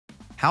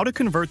How to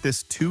convert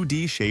this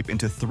 2D shape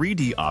into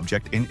 3D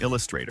object in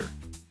Illustrator.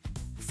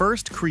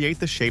 First, create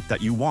the shape that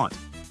you want.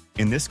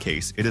 In this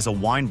case, it is a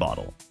wine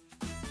bottle.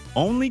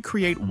 Only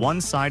create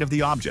one side of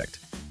the object,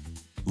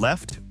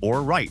 left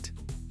or right.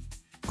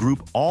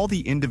 Group all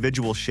the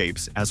individual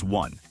shapes as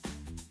one.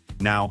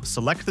 Now,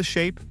 select the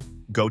shape,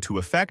 go to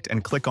Effect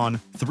and click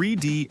on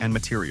 3D and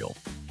Material.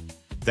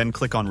 Then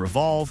click on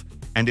Revolve,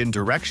 and in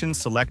Direction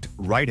select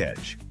Right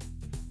Edge.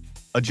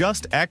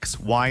 Adjust X,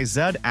 Y,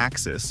 Z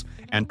axis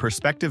and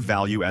perspective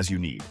value as you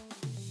need.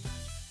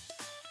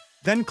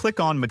 Then click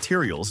on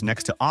Materials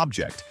next to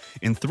Object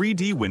in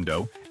 3D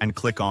window and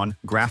click on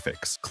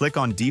Graphics. Click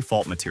on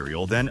Default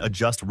Material, then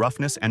adjust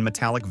Roughness and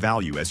Metallic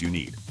value as you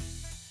need.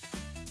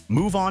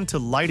 Move on to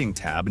Lighting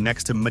tab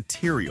next to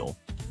Material.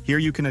 Here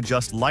you can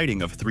adjust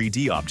lighting of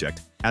 3D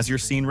object as your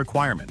scene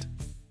requirement.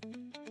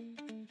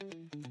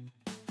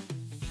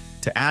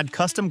 To add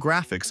custom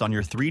graphics on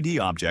your 3D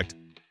object,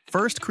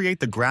 first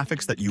create the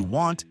graphics that you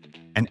want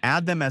and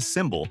add them as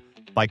symbol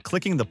by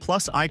clicking the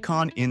plus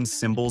icon in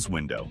Symbols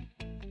window.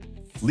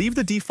 Leave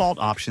the default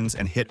options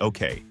and hit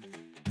OK.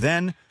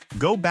 Then,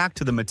 go back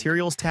to the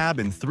Materials tab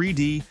in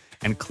 3D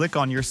and click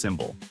on your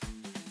symbol.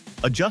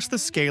 Adjust the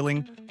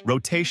scaling,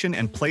 rotation,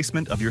 and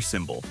placement of your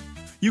symbol.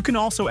 You can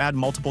also add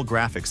multiple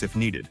graphics if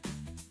needed.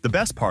 The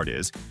best part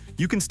is,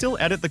 you can still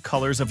edit the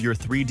colors of your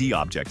 3D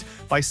object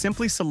by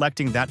simply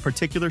selecting that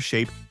particular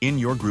shape in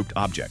your grouped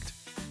object.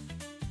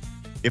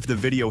 If the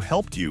video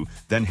helped you,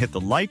 then hit the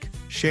like,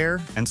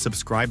 share, and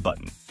subscribe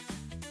button.